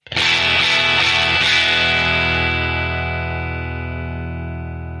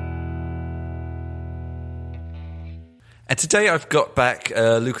today I've got back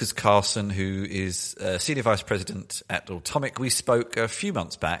Lucas Carlson, who is Senior Vice President at Automic. We spoke a few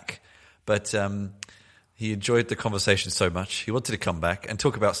months back, but he enjoyed the conversation so much, he wanted to come back and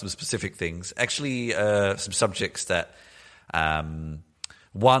talk about some specific things. Actually, some subjects that,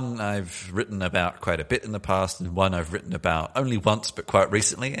 one I've written about quite a bit in the past, and one I've written about only once but quite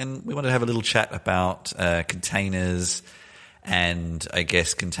recently. And we wanted to have a little chat about containers and, I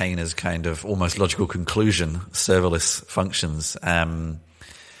guess, containers' kind of almost logical conclusion, serverless functions. I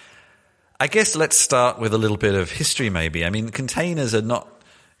guess let's start with a little bit of history, maybe. I mean, containers are not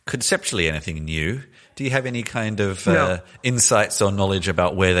conceptually anything new. Do you have any kind of insights or knowledge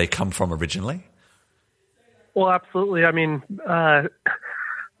about where they come from originally? Well, absolutely. I mean,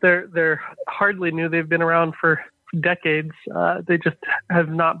 they're hardly new. They've been around for decades. They just have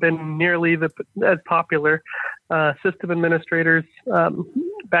not been nearly as popular. System administrators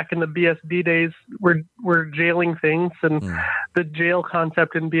back in the BSD days were jailing things, and the jail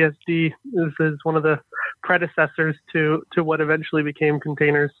concept in BSD is one of the predecessors to what eventually became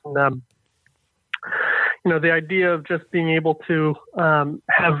containers. And, the idea of just being able to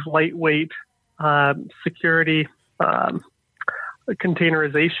have lightweight security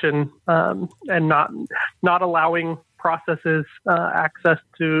containerization and not allowing processes access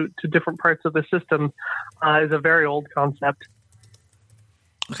to different parts of the system is a very old concept.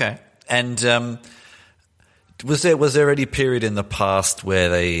 Okay. And was there any period in the past where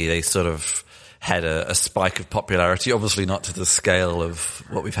they sort of had a spike of popularity? Obviously not to the scale of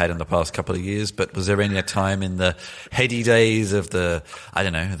what we've had in the past couple of years, but was there any time in the heady days of the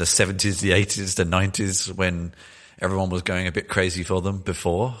 70s, the 80s, the 90s when everyone was going a bit crazy for them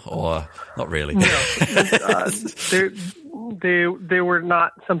before, or not really? No. They were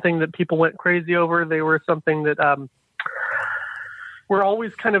not something that people went crazy over. They were something that were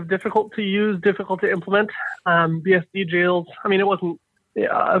always kind of difficult to use, difficult to implement. BSD jails, I mean, it wasn't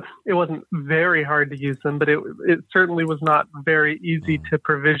very hard to use them, but it certainly was not very easy to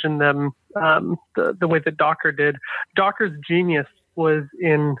provision them the way that Docker did. Docker's genius was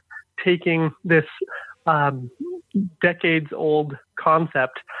in taking this decades-old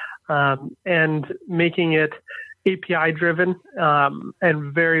concept and making it API-driven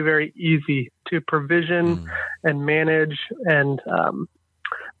and very, very easy to provision and manage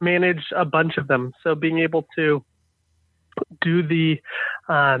a bunch of them. So being able to do the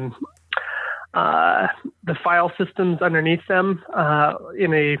file systems underneath them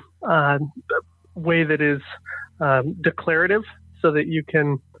in a way that is declarative, so that you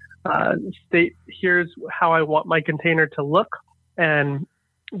can state, here's how I want my container to look, and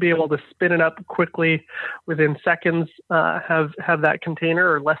be able to spin it up quickly within seconds, have that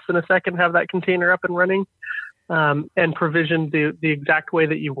container, or less than a second, have that container up and running, and provision the exact way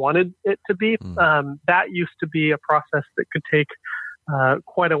that you wanted it to be. That used to be a process that could take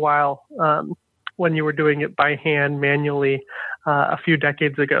quite a while when you were doing it by hand manually a few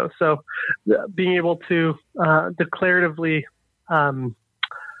decades ago. So being able to declaratively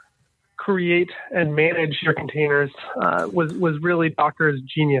create and manage your containers was really Docker's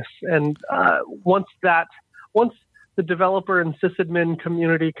genius. And once the developer and sysadmin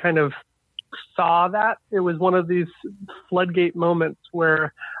community kind of saw that, it was one of these floodgate moments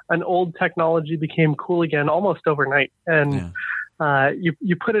where an old technology became cool again almost overnight. And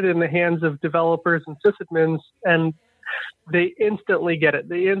you put it in the hands of developers and sysadmins, and they instantly get it.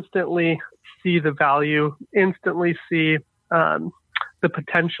 They instantly see the value, instantly see the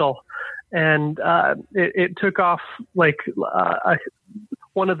potential. And it took off like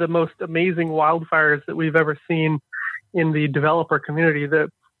one of the most amazing wildfires that we've ever seen in the developer community. The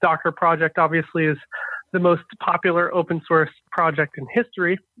Docker project obviously is the most popular open source project in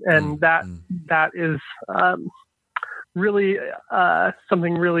history, and that is really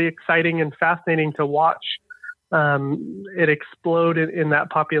something really exciting and fascinating to watch. It exploded in that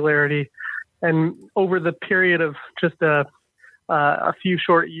popularity, and over the period of just a few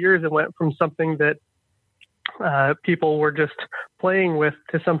short years, it went from something that people were just playing with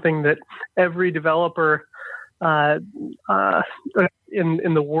to something that every developer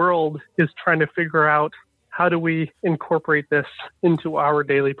in the world is trying to figure out, how do we incorporate this into our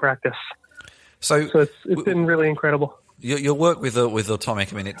daily practice? So it's been really incredible. Your work with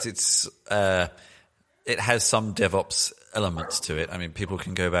Automic, I mean, it has some DevOps elements to it. I mean, people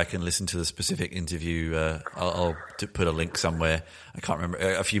can go back and listen to the specific interview. I'll put a link somewhere. I can't remember,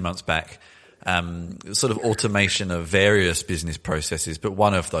 a few months back. Sort of automation of various business processes, but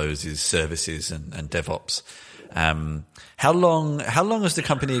one of those is services and DevOps. How long has the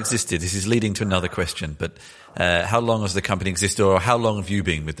company existed? This is leading to another question, but how long has the company existed, or how long have you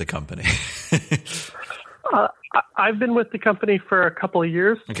been with the company? I've been with the company for a couple of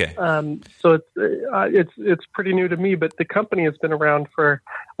years. Okay. So it's pretty new to me, but the company has been around for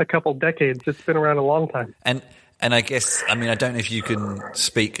a couple decades. It's been around a long time. And I guess, I mean, I don't know if you can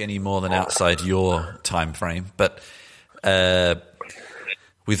speak any more than outside your time frame, but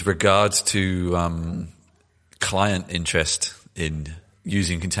with regards to client interest in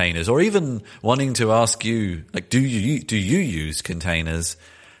using containers, or even wanting to ask you, like, do you use containers?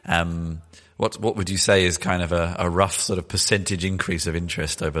 What would you say is kind of a rough sort of percentage increase of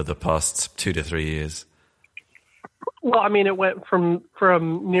interest over the past 2 to 3 years? Well, I mean, it went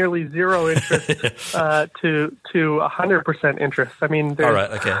from nearly zero interest to 100% interest. I mean, all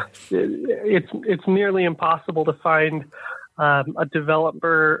right, okay. It's nearly impossible to find a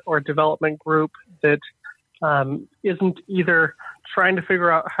developer or development group that isn't either trying to figure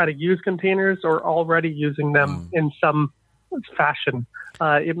out how to use containers or already using them in some fashion.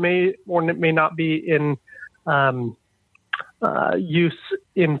 It may or it may not be in use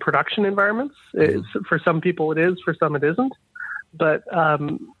in production environments. For some people it is, for some it isn't. But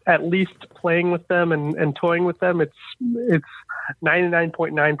at least playing with them and toying with them, it's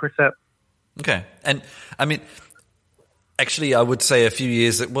 99.9%. Okay. And I mean, actually, I would say a few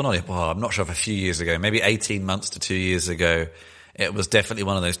years, I'm not sure if a few years ago, maybe 18 months to 2 years ago, it was definitely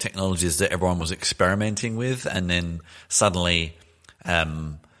one of those technologies that everyone was experimenting with. And then suddenly,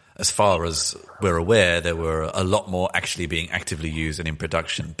 as far as we're aware, there were a lot more actually being actively used and in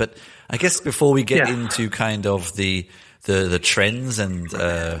production. But I guess before we get into kind of the trends and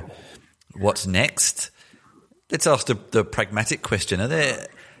what's next, let's ask the pragmatic question. Are there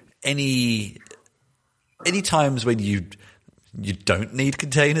any times when you don't need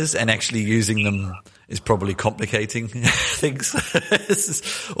containers and actually using them is probably complicating things?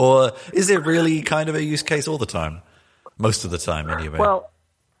 Or is it really kind of a use case all the time? Most of the time, anyway. Well,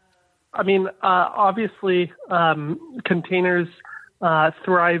 I mean, obviously, containers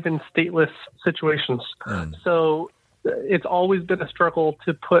thrive in stateless situations. So it's always been a struggle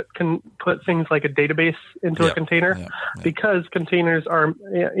to put things like a database into a container because containers are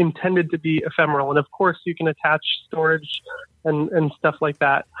intended to be ephemeral. And of course, you can attach storage and stuff like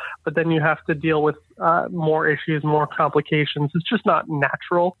that. But then you have to deal with more issues, more complications. It's just not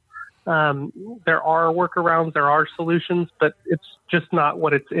natural. There are workarounds, there are solutions, but it's just not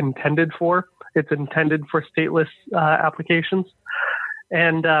what it's intended for. It's intended for stateless applications.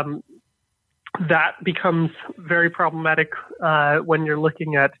 And that becomes very problematic when you're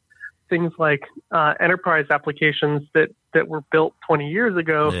looking at things like enterprise applications that were built 20 years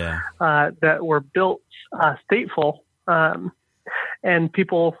ago, that were built stateful. And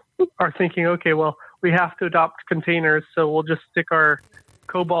people are thinking, okay, well, we have to adopt containers, so we'll just stick our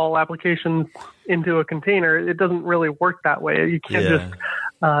COBOL applications into a container. It doesn't really work that way. You can't just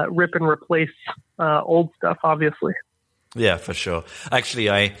rip and replace old stuff, obviously. Yeah, for sure. Actually,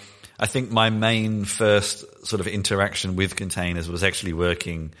 I think my main first sort of interaction with containers was actually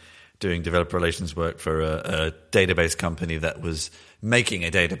doing developer relations work for a database company that was making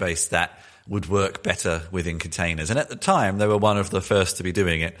a database that would work better within containers. And at the time, they were one of the first to be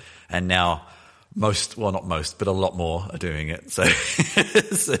doing it. And now not most, but a lot more are doing it. So,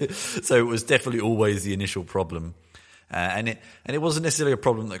 so it was definitely always the initial problem. And it wasn't necessarily a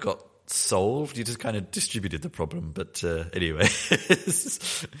problem that got solved. You just kind of distributed the problem. But anyway,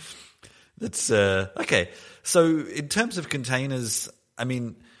 that's okay. So in terms of containers, I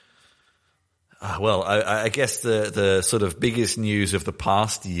mean, well, I guess the sort of biggest news of the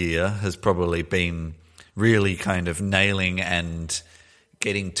past year has probably been really kind of nailing and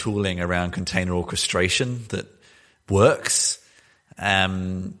getting tooling around container orchestration that works.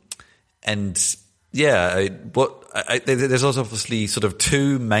 And yeah, there's also obviously sort of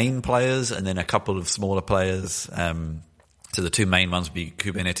two main players and then a couple of smaller players. So the two main ones would be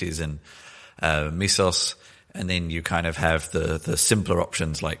Kubernetes and Mesos. And then you kind of have the simpler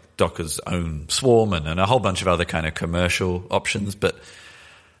options like Docker's own Swarm and a whole bunch of other kind of commercial options. But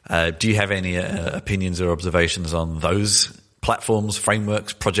do you have any opinions or observations on those platforms,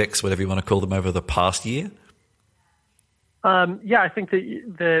 frameworks, projects, whatever you want to call them, over the past year? I think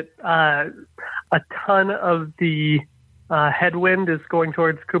that a ton of the headwind is going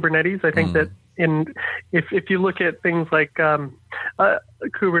towards Kubernetes. I think that if you look at things like Kubernetes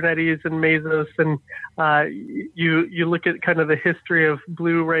and Mesos, and you look at kind of the history of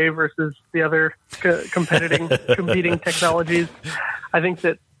Blu-ray versus the other competing technologies, I think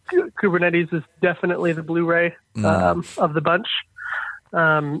that Kubernetes is definitely the Blu-ray of the bunch,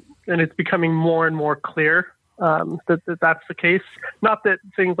 and it's becoming more and more clear that that's the case. Not that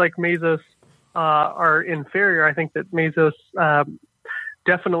things like Mesos are inferior. I think that Mesos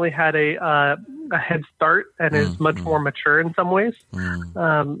definitely had a head start and is much more mature in some ways.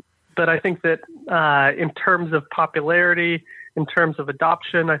 But I think that in terms of popularity, in terms of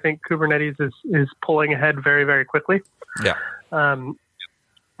adoption, I think Kubernetes is pulling ahead very, very quickly. Yeah. And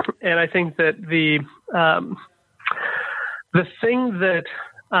I think that the thing that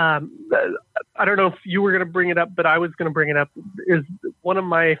I don't know if you were going to bring it up, but I was going to bring it up, is one of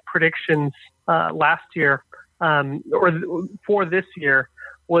my predictions last year or for this year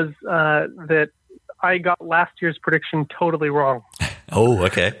was that I got last year's prediction totally wrong. Oh,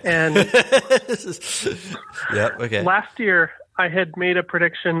 okay. And yeah, okay. Last year I had made a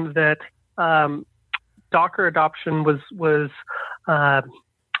prediction that Docker adoption was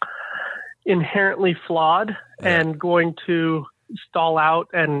inherently flawed and going to stall out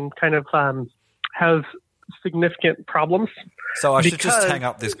and kind of have significant problems. So I should just hang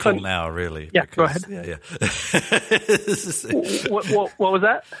up this call now, really. Yeah, go ahead. Yeah. What was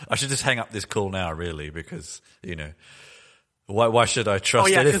that? I should just hang up this call now, really, because, why should I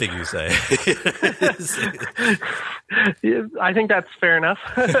trust anything you say? I think that's fair enough.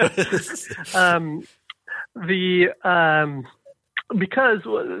 Because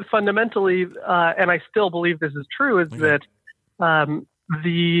fundamentally, and I still believe this is true, is that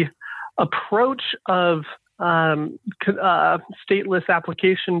the approach of stateless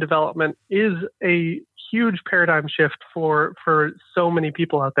application development is a huge paradigm shift for so many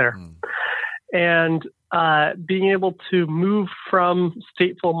people out there. And being able to move from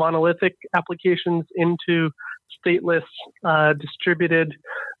stateful monolithic applications into stateless distributed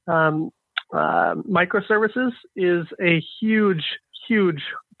microservices is a huge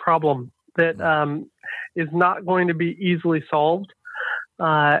problem that is not going to be easily solved.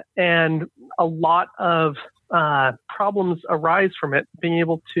 And a lot of problems arise from it. Being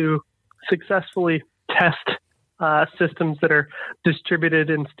able to successfully test systems that are distributed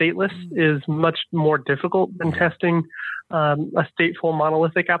and stateless is much more difficult than testing a stateful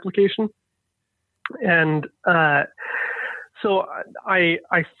monolithic application. And so I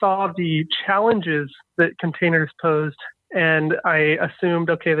saw the challenges that containers posed, and I assumed,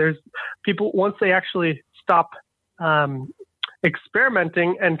 okay, there's people, once they actually stop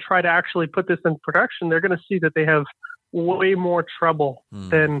experimenting and try to actually put this in production, they're going to see that they have way more trouble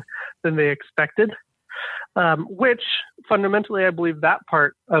than they expected. Which fundamentally, I believe that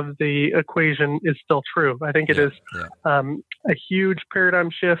part of the equation is still true. I think it is a huge paradigm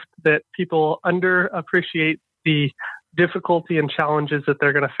shift that people underappreciate the difficulty and challenges that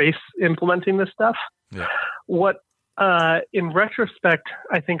they're going to face implementing this stuff. Yeah. What, in retrospect,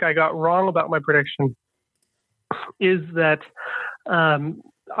 I think I got wrong about my prediction is that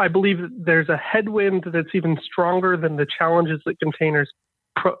I believe that there's a headwind that's even stronger than the challenges that containers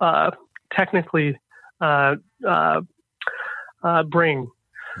technically bring.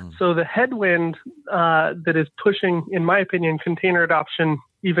 So the headwind that is pushing, in my opinion, container adoption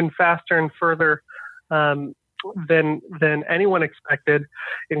even faster and further than anyone expected,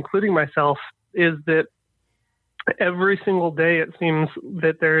 including myself, is that every single day it seems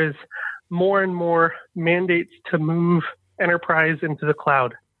that there is more and more mandates to move enterprise into the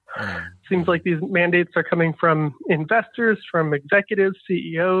cloud. Seems like these mandates are coming from investors, from executives,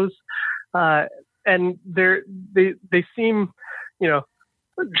 CEOs, and they seem,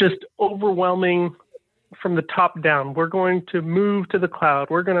 just overwhelming from the top down. We're going to move to the cloud.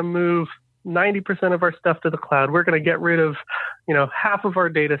 We're going to move 90% of our stuff to the cloud. We're going to get rid of, half of our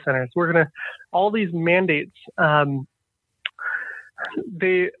data centers. We're going to, all these mandates,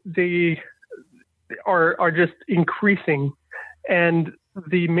 they are just increasing, and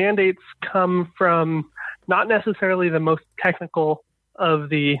the mandates come from not necessarily the most technical of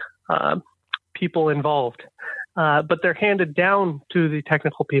the people involved, but they're handed down to the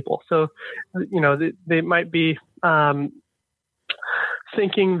technical people. So, they might be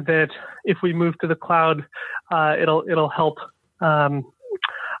thinking that if we move to the cloud, it'll help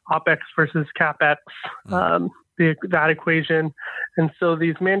OpEx versus CapEx, that equation. And so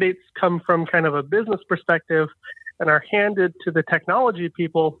these mandates come from kind of a business perspective and are handed to the technology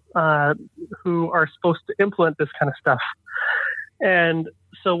people who are supposed to implement this kind of stuff. And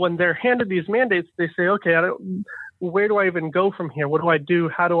so when they're handed these mandates, they say, okay, where do I even go from here? What do I do?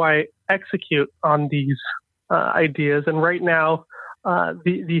 How do I execute on these ideas? And right now,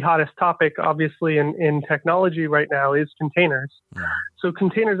 the hottest topic, obviously, in technology right now is containers. So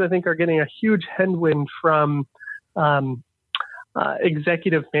containers, I think, are getting a huge headwind from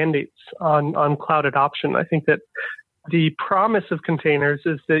executive mandates on cloud adoption. I think that the promise of containers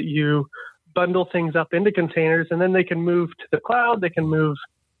is that you bundle things up into containers, and then they can move to the cloud. They can move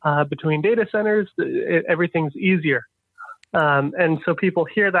between data centers. Everything's easier. And so people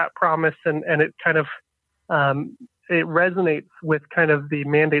hear that promise, and it kind of it resonates with kind of the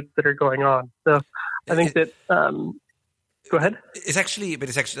mandates that are going on. So I think that. Go ahead. That's actually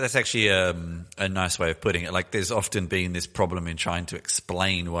a nice way of putting it. Like, there's often been this problem in trying to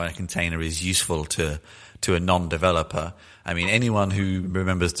explain why a container is useful to a non-developer. I mean, anyone who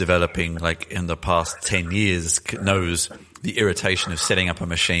remembers developing like in the past 10 years knows the irritation of setting up a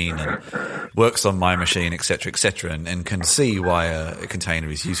machine and works on my machine, et cetera, and can see why a container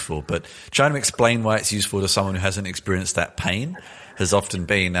is useful. But trying to explain why it's useful to someone who hasn't experienced that pain has often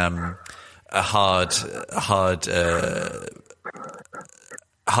been hard to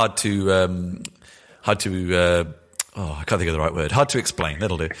I can't think of the right word. Hard to explain.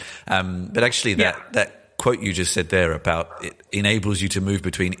 That'll do. But actually, that quote you just said there about it enables you to move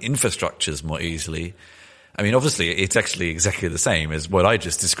between infrastructures more easily. I mean, obviously, it's actually exactly the same as what I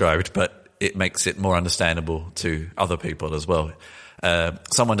just described, but it makes it more understandable to other people as well.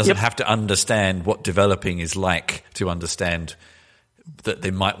 Someone doesn't have to understand what developing is like to understand that they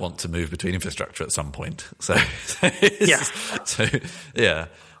might want to move between infrastructure at some point. So that's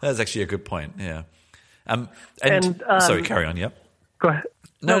actually a good point. Yeah. Sorry, carry on. Yep. Go ahead.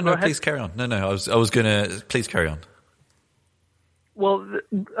 No, please carry on. No, I was gonna. Please carry on. Well,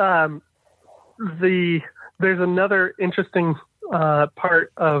 there's another interesting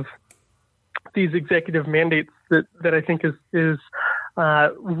part of these executive mandates that I think is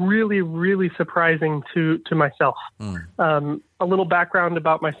really, really surprising to myself. A little background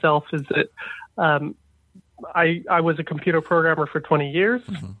about myself is that I was a computer programmer for 20 years.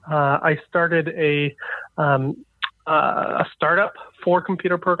 I started a startup for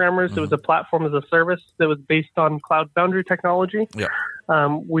computer programmers. It was a platform as a service that was based on Cloud Foundry technology. Yeah.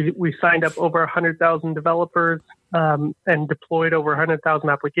 We signed up over 100,000 developers and deployed over 100,000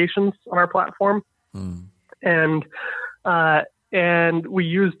 applications on our platform. And we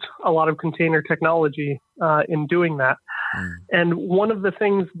used a lot of container technology in doing that. And one of the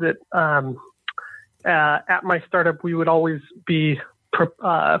things that at my startup we would always be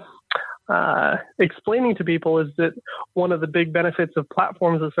explaining to people is that one of the big benefits of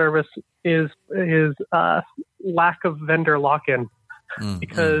platforms as a service is lack of vendor lock-in,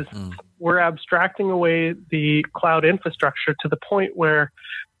 because we're abstracting away the cloud infrastructure to the point where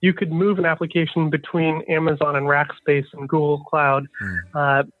you could move an application between Amazon and Rackspace and Google Cloud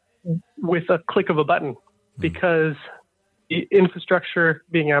with a click of a button, because the infrastructure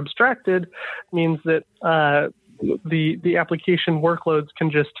being abstracted means that the application workloads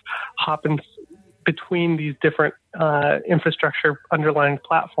can just hop in between these different infrastructure underlying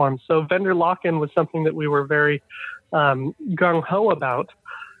platforms. So vendor lock-in was something that we were very gung-ho about.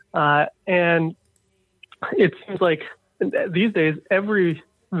 And it seems like these days every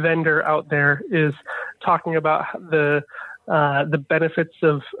vendor out there is talking about the benefits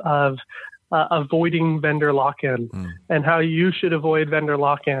of avoiding vendor lock-in and how you should avoid vendor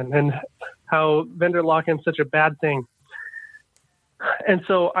lock-in and how vendor lock-in is such a bad thing. And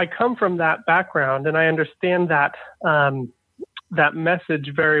so I come from that background and I understand that that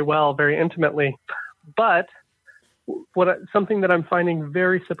message very well, very intimately. But something that I'm finding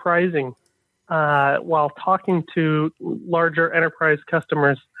very surprising while talking to larger enterprise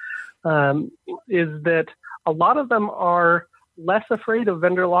customers is that a lot of them are less afraid of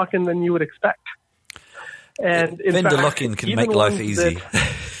vendor lock-in than you would expect. And vendor lock-in can make life easy.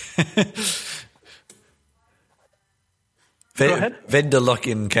 Vendor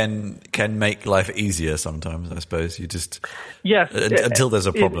lock-in can make life easier sometimes, I suppose. You just until there's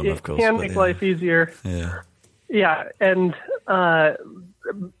a problem, of course. It can make life easier. Yeah, and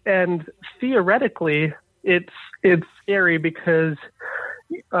theoretically, it's scary because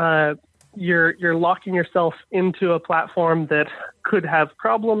you're locking yourself into a platform that could have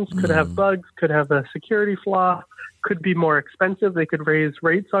problems, could have bugs, could have a security flaw, could be more expensive. They could raise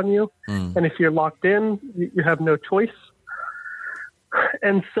rates on you, and if you're locked in, you have no choice.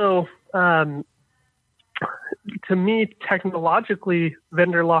 And so, to me, technologically,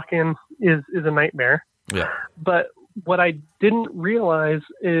 vendor lock-in is a nightmare. Yeah. But what I didn't realize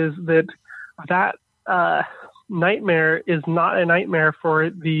is that nightmare is not a nightmare for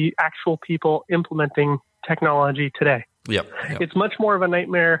the actual people implementing technology today. Yep. It's much more of a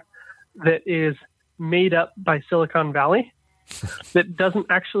nightmare that is made up by Silicon Valley that doesn't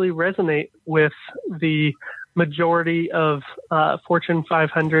actually resonate with the majority of Fortune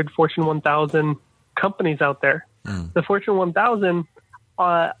 500, Fortune 1000 companies out there. The Fortune 1000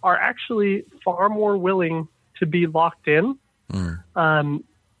 are actually far more willing to be locked in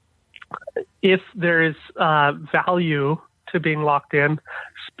if there is value to being locked in,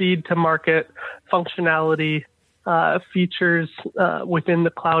 speed to market, functionality, features within the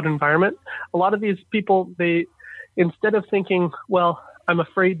cloud environment. A lot of these people, they, instead of thinking, well, I'm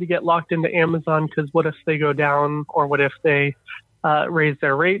afraid to get locked into Amazon because what if they go down, or what if they raise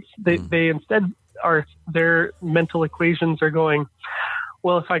their rates, they instead are, their mental equations are going,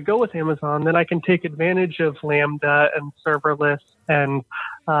 well, if I go with Amazon, then I can take advantage of Lambda and serverless and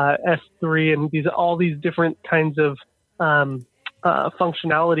S3 and all these different kinds of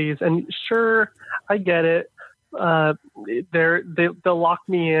functionalities. And sure, I get it. They'll lock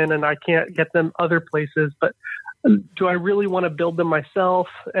me in, and I can't get them other places. But do I really want to build them myself?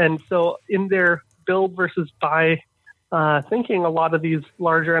 And so, in their build versus buy thinking, a lot of these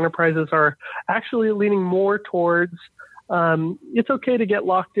larger enterprises are actually leaning more towards it's okay to get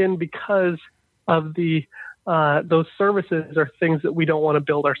locked in because of the those services are things that we don't want to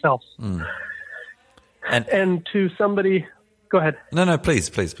build ourselves. Mm. And to somebody, go ahead. No, please.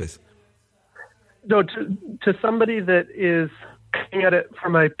 No, to somebody that is coming at it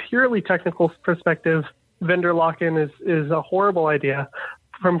from a purely technical perspective, vendor lock-in is a horrible idea.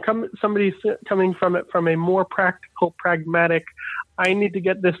 From somebody coming from it from a more practical, pragmatic, I need to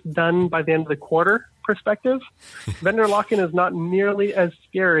get this done by the end of the quarter perspective, vendor lock-in is not nearly as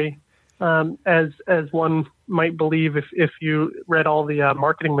scary as one might believe if you read all the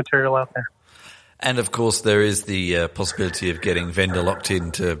marketing material out there. And of course, there is the possibility of getting vendor locked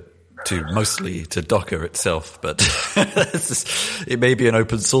in to mostly to Docker itself, but it may be an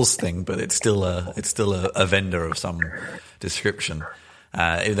open source thing, but it's still a vendor of some description.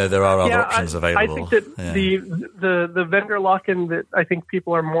 Even though there are other options available. I think that the vendor lock-in that I think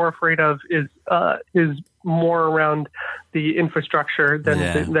people are more afraid of is more around the infrastructure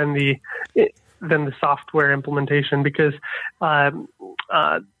than the software implementation, because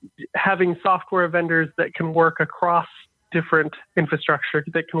having software vendors that can work across different infrastructure,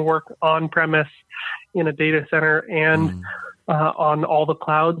 that can work on-premise in a data center and on all the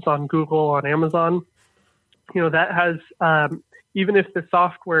clouds, on Google, on Amazon, that has even if the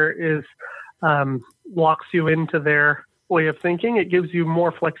software is locks you into their way of thinking, it gives you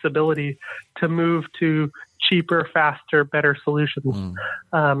more flexibility to move to cheaper, faster, better solutions.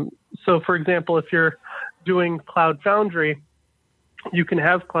 So, for example, if you're doing Cloud Foundry, you can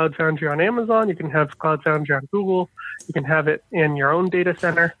have Cloud Foundry on Amazon, you can have Cloud Foundry on Google, you can have it in your own data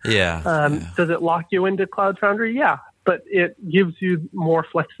center. Does it lock you into Cloud Foundry? Yeah, but it gives you more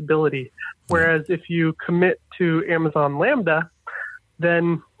flexibility. Whereas if you commit to Amazon Lambda,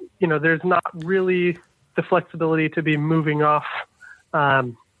 then there's not really the flexibility to be moving off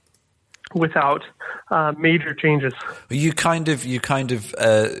without major changes. You kind of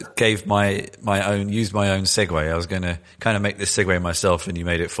gave my own segue. I was going to kind of make this segue myself, and you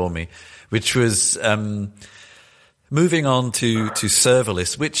made it for me, which was moving on to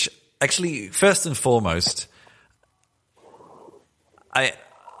serverless. Which actually, first and foremost, I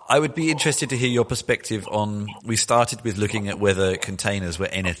would be interested to hear your perspective on, we started with looking at whether containers were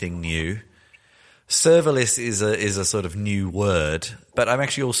anything new. Serverless is a sort of new word, but I'm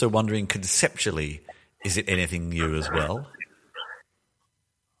actually also wondering conceptually, is it anything new as well?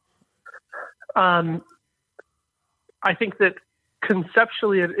 I think that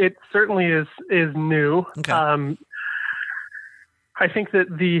conceptually it certainly is new. Okay. I think that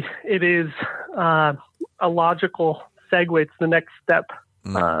it is a logical segue to the next step.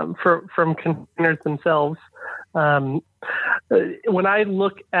 From containers themselves. When I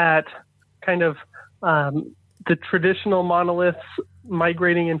look at kind of the traditional monoliths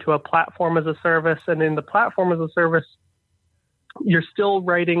migrating into a platform as a service, and in the platform as a service, you're still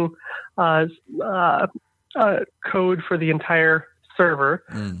writing code for the entire server.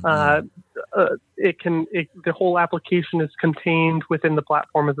 The whole application is contained within the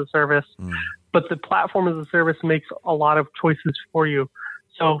platform as a service, but the platform as a service makes a lot of choices for you.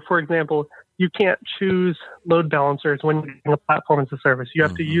 So, for example, you can't choose load balancers when you're using a platform as a service. You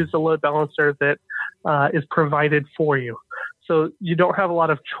have to use the load balancer that is provided for you. So you don't have a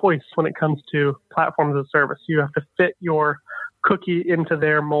lot of choice when it comes to platform as a service. You have to fit your cookie into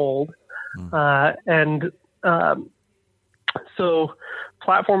their mold. So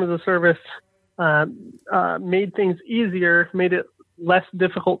platform as a service made things easier, made it less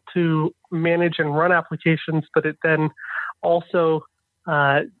difficult to manage and run applications, but it then also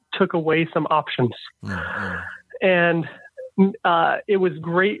took away some options. And it was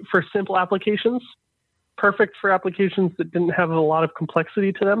great for simple applications, perfect for applications that didn't have a lot of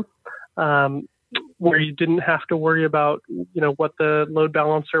complexity to them, where you didn't have to worry about, what the load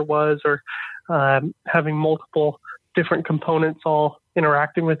balancer was, or having multiple different components all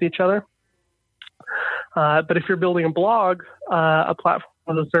interacting with each other. But if you're building a blog, a platform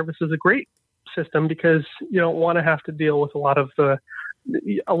as a service is a great system because you don't want to have to deal with a lot of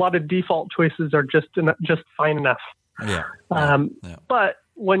default choices are just fine enough. Yeah. But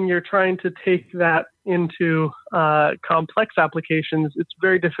when you're trying to take that into complex applications, it's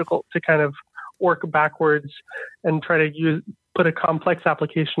very difficult to kind of work backwards and try to put a complex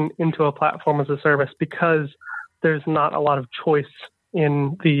application into a platform as a service because there's not a lot of choice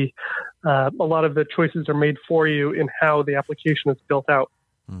in a lot of the choices are made for you in how the application is built out.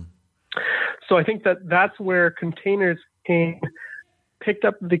 So I think that's where containers picked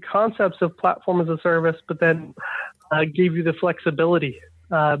up the concepts of platform as a service, but then gave you the flexibility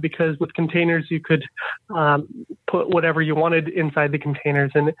because with containers you could put whatever you wanted inside the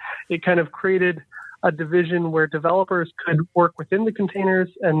containers, and it kind of created a division where developers could work within the containers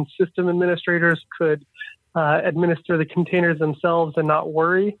and system administrators could administer the containers themselves and not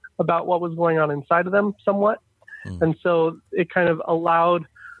worry about what was going on inside of them somewhat. And so it kind of allowed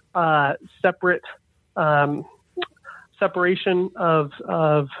separation of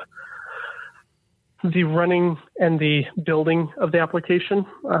the running and the building of the application.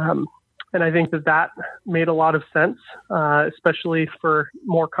 And I think that made a lot of sense, especially for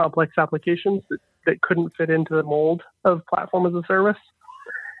more complex applications that couldn't fit into the mold of platform as a service.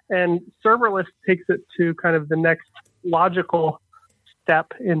 And serverless takes it to kind of the next logical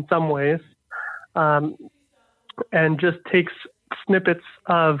step in some ways, and just takes snippets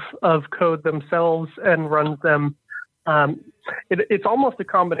of code themselves and runs them. It's almost a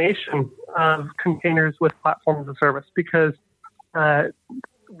combination of containers with platform as a service because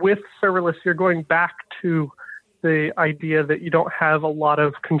with serverless, you're going back to the idea that you don't have a lot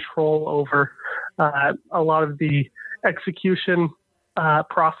of control over a lot of the execution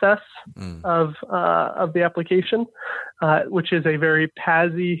process of the application, which is a very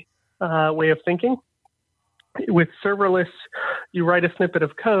PaaS-y way of thinking. With serverless, you write a snippet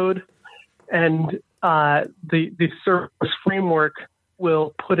of code, and the serverless framework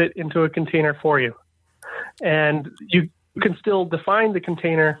will put it into a container for you. And you can still define the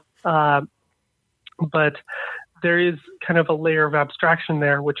container, but there is kind of a layer of abstraction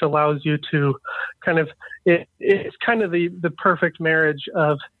there, which allows you to kind of, it's kind of the perfect marriage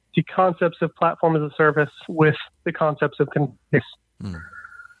of the concepts of platform as a service with the concepts of containers.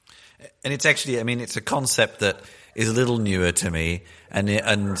 And it's actually, I mean, it's a concept that is a little newer to me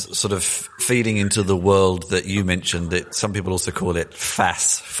and sort of feeding into the world that you mentioned, that some people also call it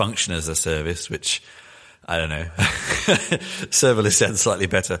FaaS, function as a service, which I don't know. Serverless sounds slightly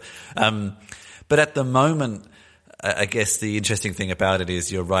better. But at the moment, I guess the interesting thing about it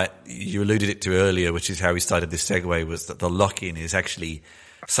is you're right. You alluded to it earlier, which is how we started this segue, was that the lock-in is actually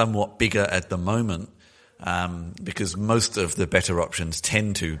somewhat bigger at the moment, because most of the better options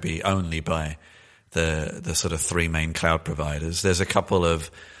tend to be only by the sort of three main cloud providers. There's a couple of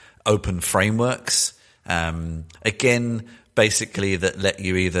open frameworks, again, basically that let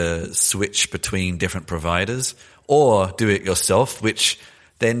you either switch between different providers or do it yourself, which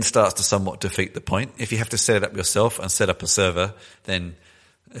then starts to somewhat defeat the point. If you have to set it up yourself and set up a server, then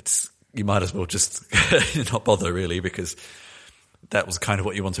you might as well just not bother really, because that was kind of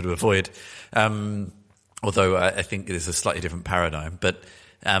what you wanted to avoid. Although I think it is a slightly different paradigm, but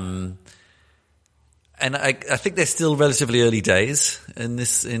and I think they're still relatively early days in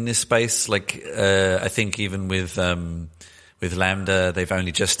this space. Like I think even with Lambda, they've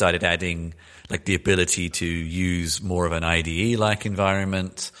only just started adding like the ability to use more of an IDE-like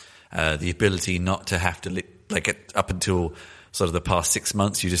environment, the ability not to have to up until sort of the past 6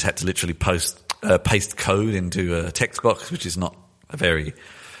 months, you just had to literally paste code into a text box, which is not a very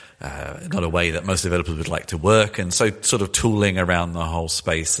not a way that most developers would like to work. And so sort of tooling around the whole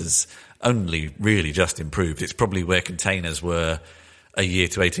space has only really just improved. It's probably where containers were a year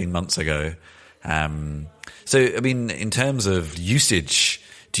to 18 months ago. So, I mean, in terms of usage,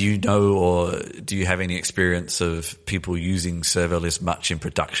 do you know or do you have any experience of people using serverless much in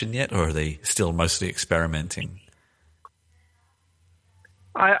production yet, or are they still mostly experimenting?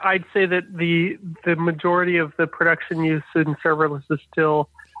 I'd say that the majority of the production use in serverless is still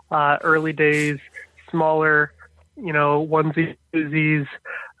early days, smaller, onesies, twosies,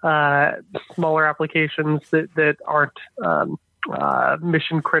 smaller applications that aren't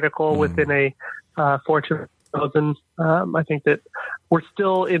mission critical within a Fortune 1000. I think that we're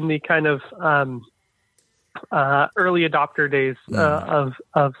still in the kind of early adopter days of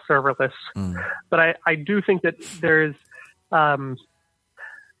serverless. But I do think that there's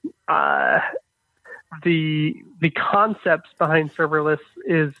the concepts behind serverless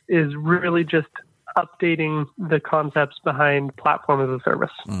is really just updating the concepts behind platform as a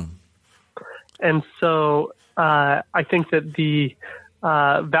service. And so I think that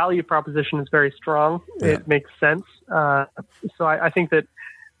value proposition is very strong. Yeah. It makes sense. So I think that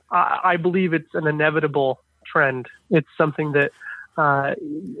I believe it's an inevitable trend. It's something that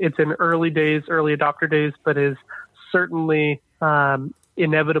it's in early adopter days, but is certainly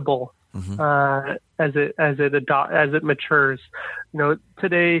inevitable as it matures.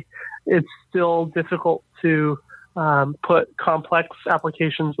 Today it's still difficult to put complex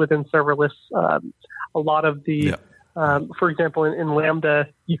applications within serverless. A lot of the, for example, in Lambda,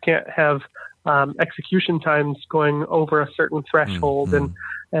 you can't have execution times going over a certain threshold,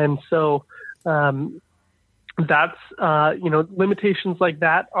 and so that's limitations like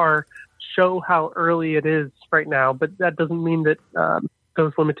that show how early it is right now. But that doesn't mean that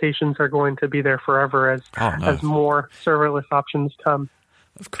those limitations are going to be there forever as more serverless options come.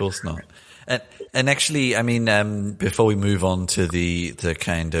 Of course not. And actually, I mean, before we move on to the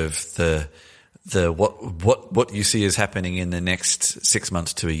kind of the what you see is happening in the next 6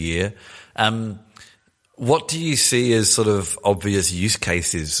 months to a year, what do you see as sort of obvious use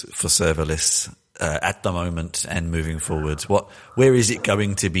cases for serverless at the moment and moving forwards? Where is it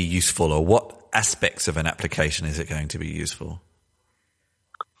going to be useful, or what aspects of an application is it going to be useful?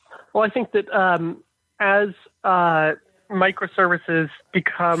 Well, I think that as microservices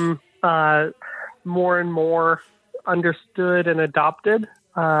become more and more understood and adopted,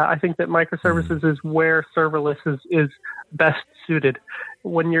 I think that microservices is where serverless is best suited.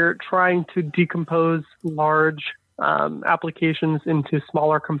 When you're trying to decompose large applications into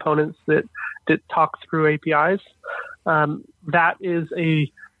smaller components that talk through APIs, that is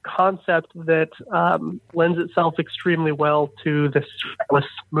a concept that lends itself extremely well to the serverless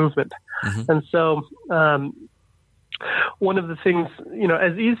movement. And so one of the things,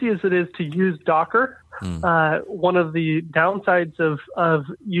 as easy as it is to use Docker, one of the downsides of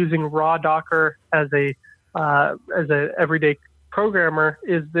using raw Docker as a everyday programmer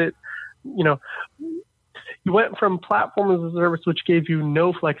is that, you went from platform as a service, which gave you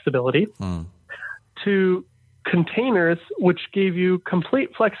no flexibility, to containers, which gave you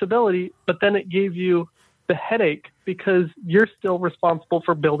complete flexibility, but then it gave you the headache because you're still responsible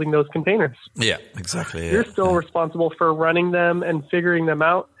for building those containers. Yeah, exactly. Yeah. You're still responsible for running them and figuring them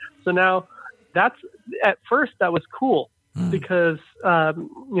out. So now at first that was cool because,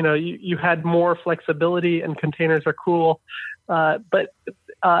 you had more flexibility and containers are cool. But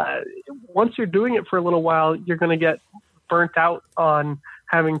once you're doing it for a little while, you're going to get burnt out on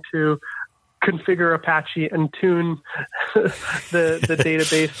having to configure Apache and tune the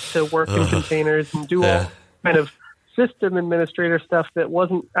database to work in containers and do all kind of system administrator stuff that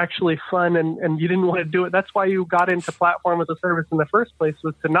wasn't actually fun and you didn't want to do it. That's why you got into platform as a service in the first place,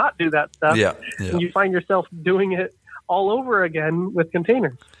 was to not do that stuff. And you find yourself doing it all over again with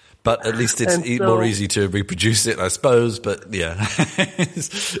containers. But at least it's more easy to reproduce it, I suppose. But yeah.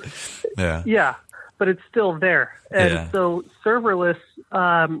 Yeah, but it's still there. And so serverless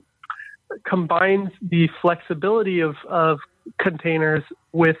combines the flexibility of containers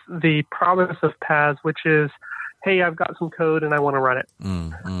with the promise of PaaS, which is, hey, I've got some code and I want to run it.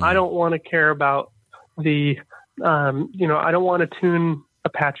 I don't want to care about I don't want to tune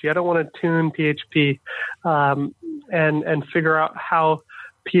Apache. I don't want to tune PHP and figure out how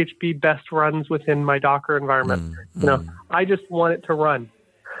PHP best runs within my Docker environment. I just want it to run.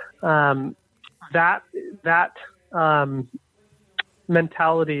 That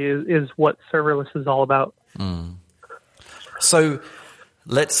mentality is what serverless is all about. So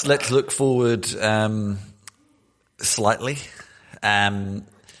let's look forward slightly. And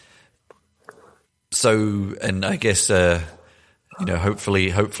I guess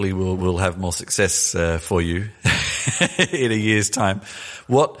hopefully we'll have more success for you in a year's time.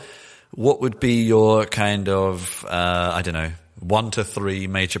 What would be your kind of 1 to 3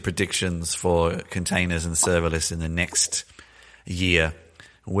 major predictions for containers and serverless in the next year?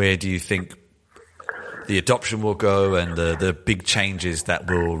 Where do you think the adoption will go, and the big changes that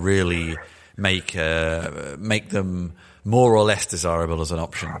will really make them more or less desirable as an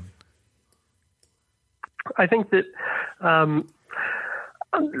option? I think that,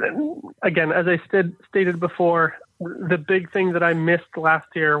 again, as I stated before, the big thing that I missed last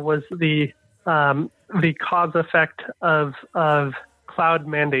year was the cause effect of cloud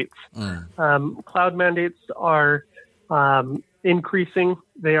mandates. Cloud mandates are increasing.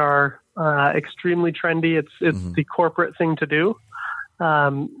 They are extremely trendy. It's the corporate thing to do.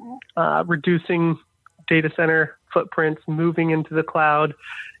 Reducing data center footprints, moving into the cloud.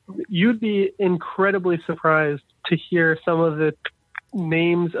 You'd be incredibly surprised to hear some of the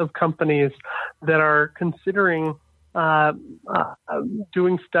names of companies that are considering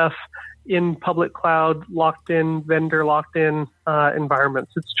doing stuff in public cloud, locked in, vendor locked in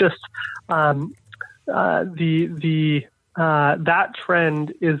environments. It's just that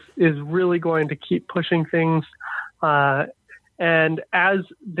trend is really going to keep pushing things, and as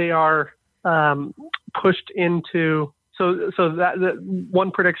they are pushed into that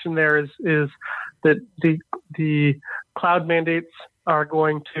one prediction there is that the cloud mandates are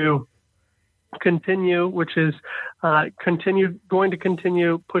going to continue, which is going to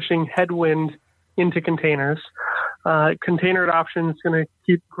continue pushing headwind into containers. Container adoption is going to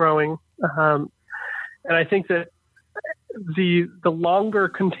keep growing, and I think that the longer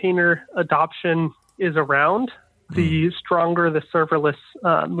container adoption is around, the stronger the serverless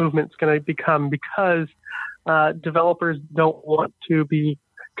movement is going to become, because developers don't want to be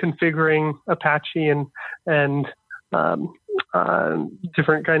configuring Apache and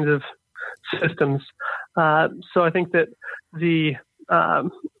different kinds of systems. So I think that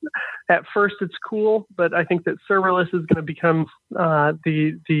at first it's cool, but I think that serverless is going to become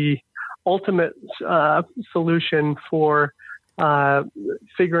the ultimate solution for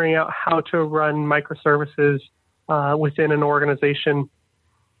figuring out how to run microservices within an organization.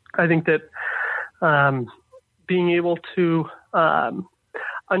 I think that being able to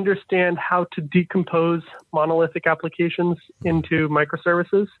understand how to decompose monolithic applications into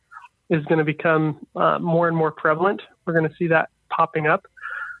microservices is going to become more and more prevalent. We're going to see that popping up.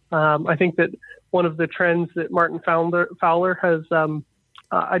 I think that one of the trends that Martin Fowler has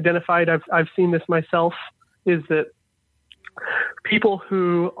identified, I've seen this myself, is that people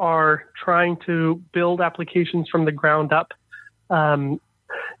who are trying to build applications from the ground up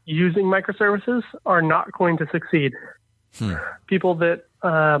using microservices are not going to succeed. People that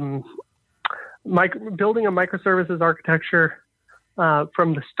building a microservices architecture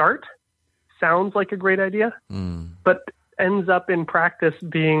from the start sounds like a great idea, but ends up in practice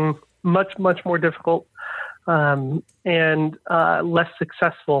being much, much more difficult and less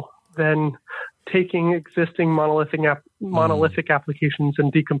successful than taking existing monolithic applications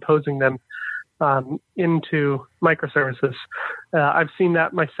and decomposing them into microservices. I've seen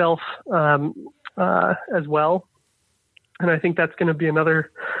that myself as well, and I think that's going to be another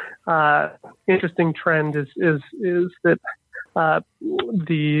interesting trend. Is that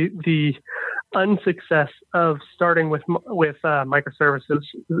the unsuccess of starting with microservices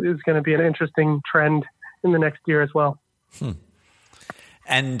is going to be an interesting trend in the next year as well.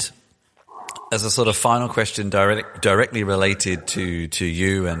 And as a sort of final question, directly related to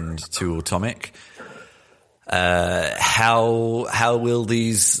you and to Automic, how will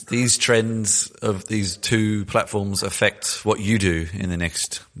these trends of these two platforms affect what you do in the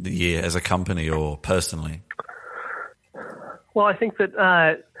next year as a company or personally? Well, I think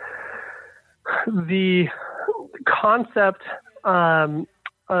that the concept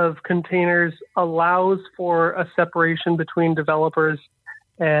of containers allows for a separation between developers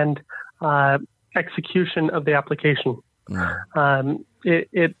and execution of the application.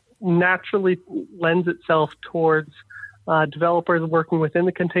 It naturally lends itself towards developers working within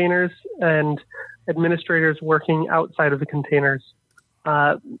the containers and administrators working outside of the containers.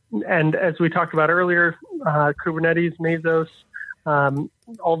 And as we talked about earlier, Kubernetes, Mesos,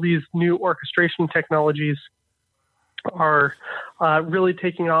 all these new orchestration technologies are really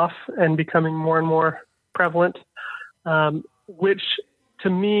taking off and becoming more and more prevalent, which to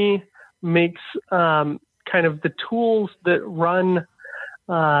me makes kind of the tools that run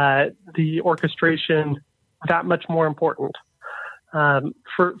the orchestration that much more important.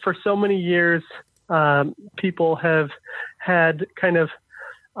 For so many years, people have had kind of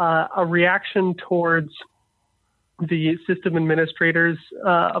a reaction towards the system administrators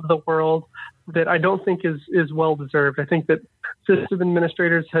of the world that I don't think is well deserved. I think that system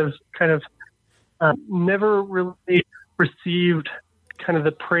administrators have kind of never really received kind of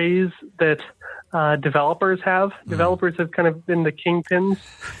the praise that developers have. Developers have kind of been the kingpins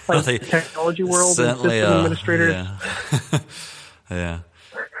of the technology world, and system administrators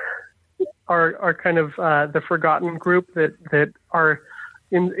are kind of the forgotten group that are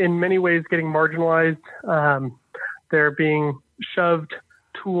in many ways getting marginalized. They're being shoved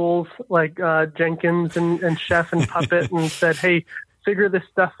tools like Jenkins and Chef and Puppet and said, "Hey, figure this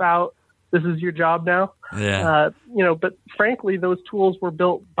stuff out. This is your job now." But frankly, those tools were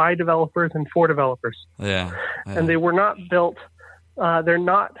built by developers and for developers. And they were not built. They're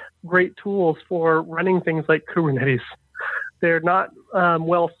not great tools for running things like Kubernetes. They're not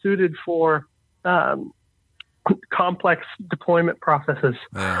well suited for complex deployment processes.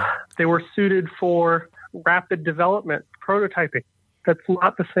 They were suited for rapid development, prototyping. that's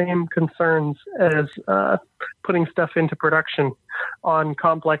not the same concerns as putting stuff into production on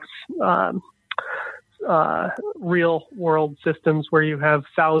complex real world systems where you have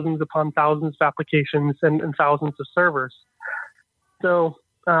thousands upon thousands of applications and thousands of servers. So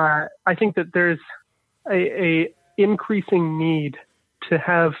I think that there's a increasing need to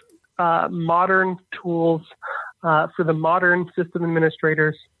have modern tools for the modern system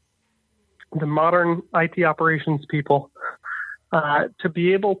administrators, the modern IT operations people, to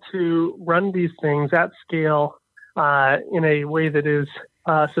be able to run these things at scale in a way that is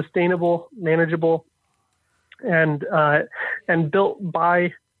sustainable, manageable, and built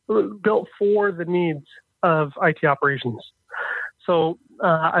for the needs of IT operations. So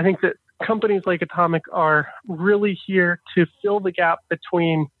I think that companies like Atomic are really here to fill the gap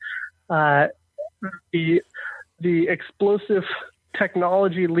between the explosive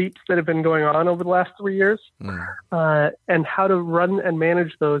technology leaps that have been going on over the last 3 years, and how to run and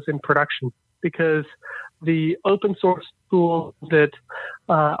manage those in production. Because the open source tools that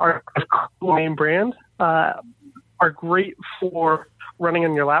are a cool name brand are great for running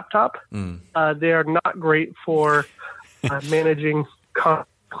on your laptop. They are not great for managing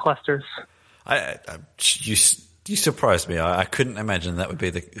clusters. You surprised me. I couldn't imagine that would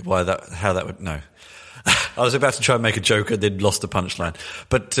be how that would. No, I was about to try and make a joke and then lost the punchline.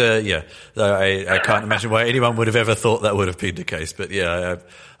 But I can't imagine why anyone would have ever thought that would have been the case. But yeah,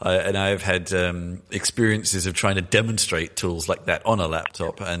 I've had experiences of trying to demonstrate tools like that on a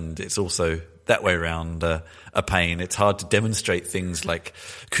laptop, and it's also that way around a pain. It's hard to demonstrate things like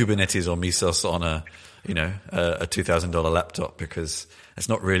Kubernetes or Mesos on a $2,000 laptop, because that's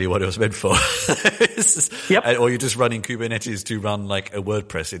not really what it was meant for. Yep. Or you're just running Kubernetes to run like a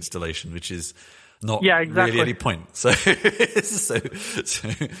WordPress installation, which is not really any point. So it's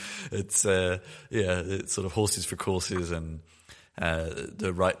sort of horses for courses, and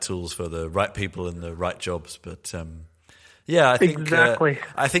the right tools for the right people in the right jobs. But I think exactly.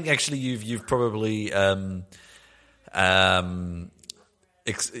 I think actually you've probably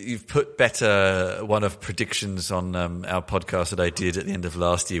you've put better one of predictions on our podcast that I did at the end of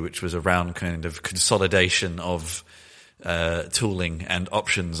last year, which was around kind of consolidation of tooling and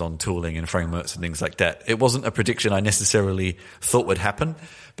options on tooling and frameworks and things like that. It wasn't a prediction I necessarily thought would happen,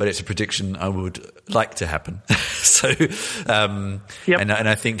 but it's a prediction I would like to happen. So, and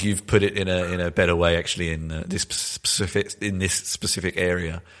I think you've put it in a better way actually in this specific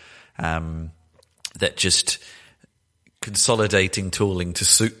area, that just consolidating tooling to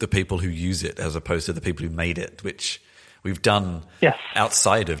suit the people who use it as opposed to the people who made it, which we've done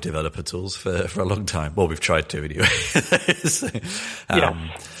outside of developer tools for a long time. Well, we've tried to anyway. So,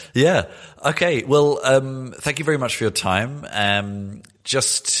 Okay. Well, thank you very much for your time.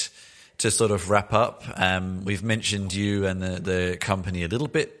 Just to sort of wrap up, we've mentioned you and the company a little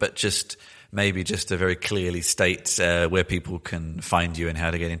bit, but just to very clearly state where people can find you and how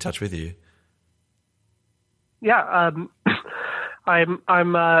to get in touch with you. Yeah,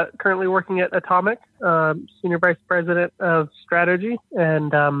 I'm currently working at Atomic, Senior Vice President of Strategy,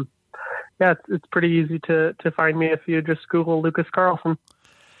 and it's pretty easy to find me if you just Google Lucas Carlson.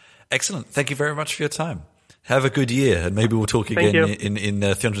 Excellent. Thank you very much for your time. Have a good year, and maybe we'll talk again in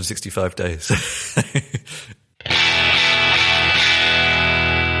 365 days.